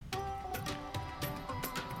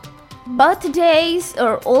Birthdays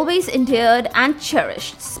are always endeared and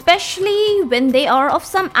cherished, especially when they are of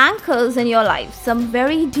some anchors in your life, some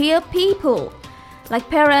very dear people, like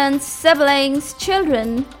parents, siblings,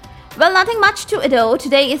 children. Well, nothing much to adore.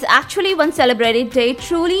 Today is actually one celebrated day,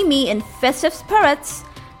 truly me in festive spirits.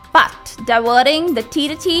 But diverting the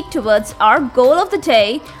tea-to-tea towards our goal of the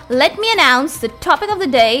day, let me announce the topic of the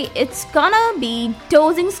day. It's gonna be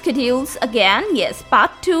dosing schedules again. Yes,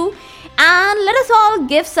 part 2. And let us all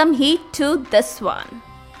give some heed to this one.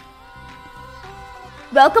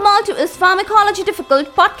 Welcome all to Is Pharmacology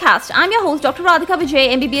Difficult podcast. I'm your host, Dr. Radhika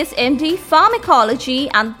Vijay, MBBS MD Pharmacology,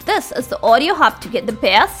 and this is the audio hub to get the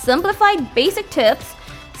best, simplified, basic tips,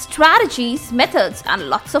 strategies, methods, and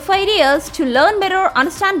lots of ideas to learn better,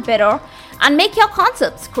 understand better, and make your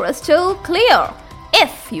concepts crystal clear.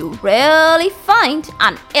 If you really find,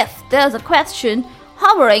 and if there's a question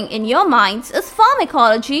hovering in your minds, is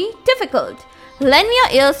pharmacology difficult? Lend me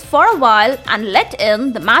your ears for a while and let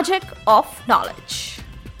in the magic of knowledge.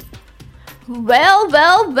 Well,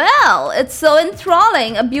 it's so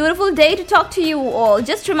enthralling. A beautiful day to talk to you all.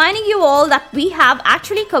 Just reminding you all that we have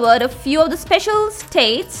actually covered a few of the special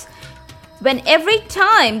states when every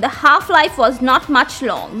time the half-life was not much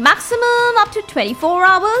long, maximum up to 24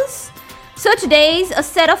 hours. So today's a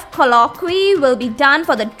set of colloquy will be done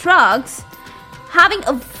for the drugs having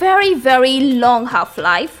a very, very long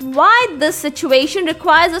half-life. Why this situation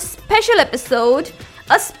requires a special episode,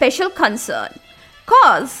 a special concern.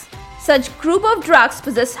 Cause such group of drugs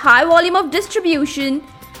possess high volume of distribution,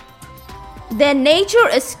 their nature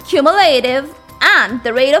is cumulative, and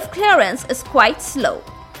the rate of clearance is quite slow.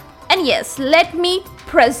 And yes, let me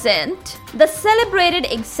present the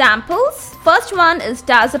celebrated examples. First one is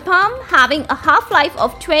diazepam, having a half-life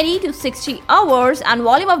of 20 to 60 hours and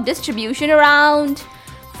volume of distribution around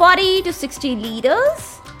 40 to 60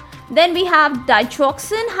 liters. Then we have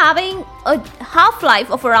digoxin, having a half-life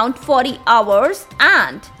of around 40 hours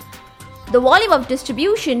and the volume of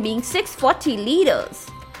distribution being 640 liters.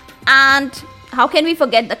 And how can we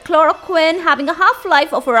forget the chloroquine, having a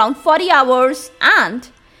half-life of around 40 hours and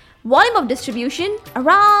volume of distribution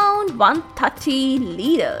around 130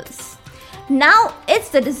 liters. Now, it's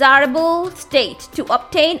the desirable state to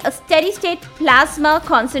obtain a steady-state plasma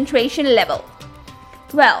concentration level.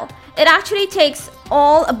 Well, it actually takes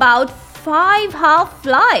all about 5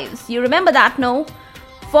 half-lives, you remember that, no?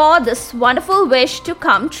 For this wonderful wish to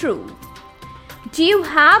come true. Do you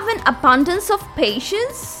have an abundance of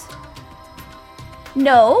patience?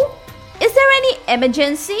 No? Is there any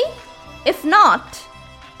emergency? If not,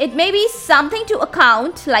 it may be something to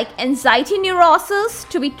account like anxiety neurosis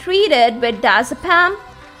to be treated with diazepam,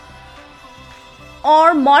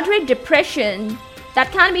 or moderate depression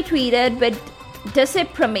that can be treated with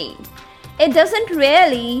desipramine. It doesn't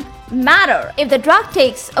really matter if the drug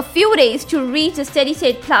takes a few days to reach a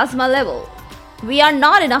steady-state plasma level. We are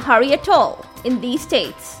not in a hurry at all in these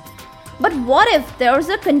states. But what if there's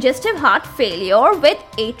a congestive heart failure with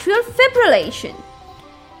atrial fibrillation?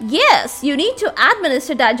 Yes, you need to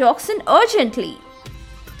administer digoxin urgently.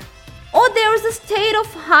 Or there is a state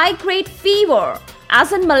of high-grade fever,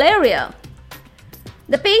 as in malaria.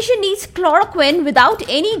 The patient needs chloroquine without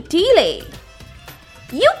any delay.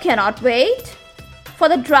 You cannot wait for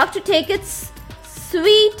the drug to take its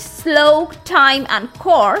sweet, slow time and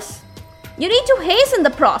course. You need to hasten the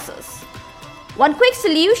process. One quick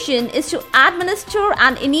solution is to administer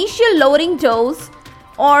an initial loading dose,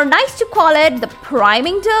 or nice to call it the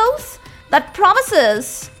priming dose, that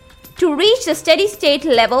promises to reach the steady state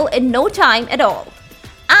level in no time at all.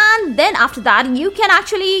 And then after that, you can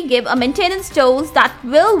actually give a maintenance dose that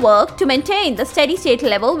will work to maintain the steady state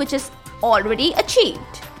level which is already achieved.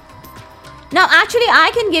 Now actually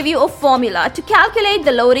I can give you a formula to calculate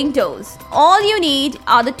the loading dose. All you need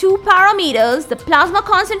are the two parameters, the plasma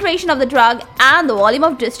concentration of the drug and the volume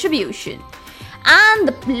of distribution. And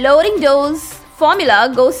the loading dose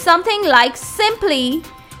formula goes something like simply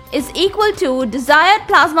is equal to desired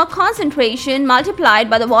plasma concentration multiplied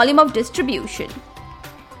by the volume of distribution.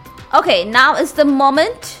 Okay, now is the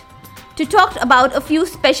moment to talk about a few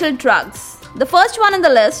special drugs. The first one on the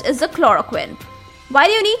list is the chloroquine. Why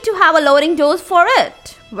do you need to have a loading dose for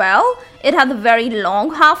it? Well, it has a very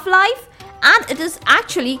long half-life and it is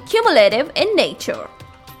actually cumulative in nature.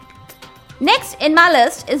 Next in my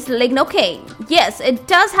list is lignocaine. Yes, it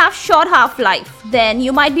does have short half-life. Then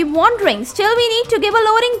you might be wondering, still we need to give a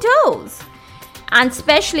loading dose. And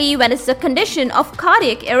especially when it's a condition of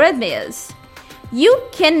cardiac arrhythmias. You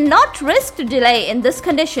cannot risk to delay in this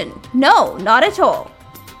condition. No, not at all.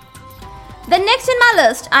 Then next in my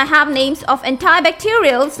list, I have names of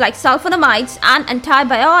antibacterials like sulfonamides and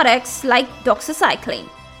antibiotics like doxycycline.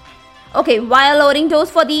 Okay, why a loading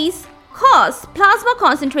dose for these? Cause plasma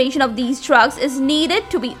concentration of these drugs is needed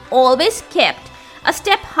to be always kept a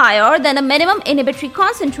step higher than a minimum inhibitory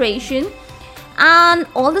concentration, and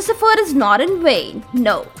all this effort is not in vain.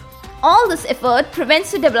 No. All this effort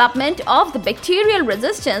prevents the development of the bacterial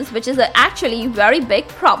resistance, which is actually very big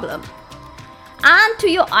problem. And to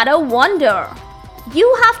your utter wonder,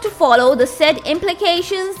 you have to follow the said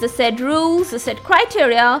implications, the said rules, the said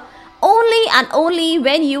criteria only and only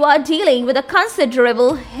when you are dealing with a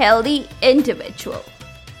considerable healthy individual.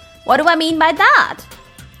 What do I mean by that?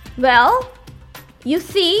 Well, you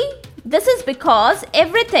see, this is because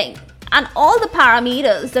everything and all the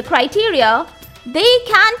parameters, the criteria, they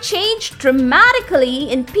can change dramatically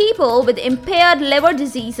in people with impaired liver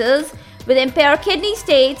diseases, with impaired kidney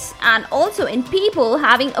states, and also in people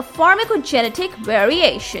having a pharmacogenetic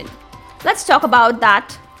variation. Let's talk about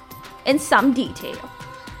that in some detail.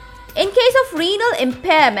 In case of renal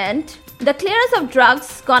impairment, the clearance of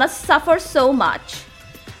drugs gonna suffer so much.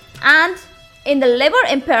 And in the liver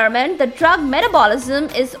impairment, the drug metabolism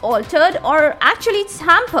is altered, or actually it's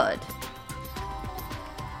hampered.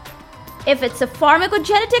 If it's a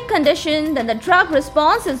pharmacogenetic condition, then the drug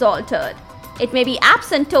response is altered. It may be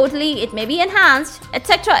absent totally, it may be enhanced,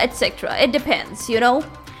 etc., etc. It depends, And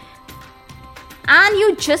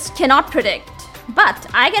you just cannot predict. But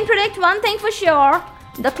I can predict one thing for sure.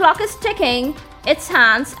 The clock is ticking its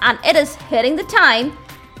hands and it is hitting the time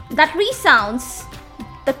that resounds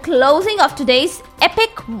the closing of today's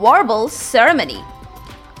epic verbal ceremony.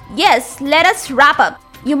 Yes, let us wrap up.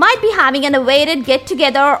 You might be having an awaited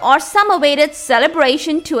get-together or some awaited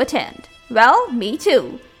celebration to attend. Well, me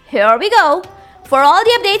too. Here we go. For all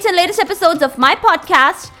the updates and latest episodes of my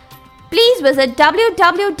podcast, please visit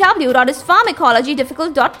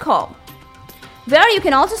www.ispharmacologydifficult.com, where you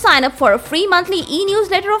can also sign up for a free monthly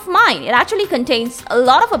e-newsletter of mine. It actually contains a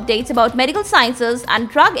lot of updates about medical sciences and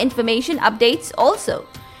drug information updates also.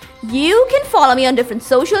 You can follow me on different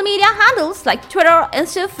social media handles like Twitter,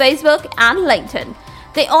 Insta, Facebook, and LinkedIn.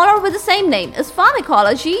 They all are with the same name, is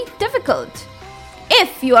Pharmacology Difficult.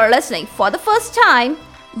 If you are listening for the first time,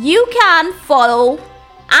 you can follow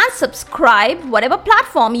and subscribe whatever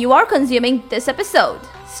platform you are consuming this episode.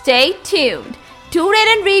 Stay tuned to rate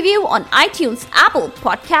and review on iTunes, Apple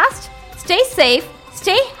Podcast. Stay safe,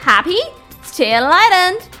 stay happy, stay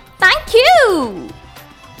enlightened. Thank you!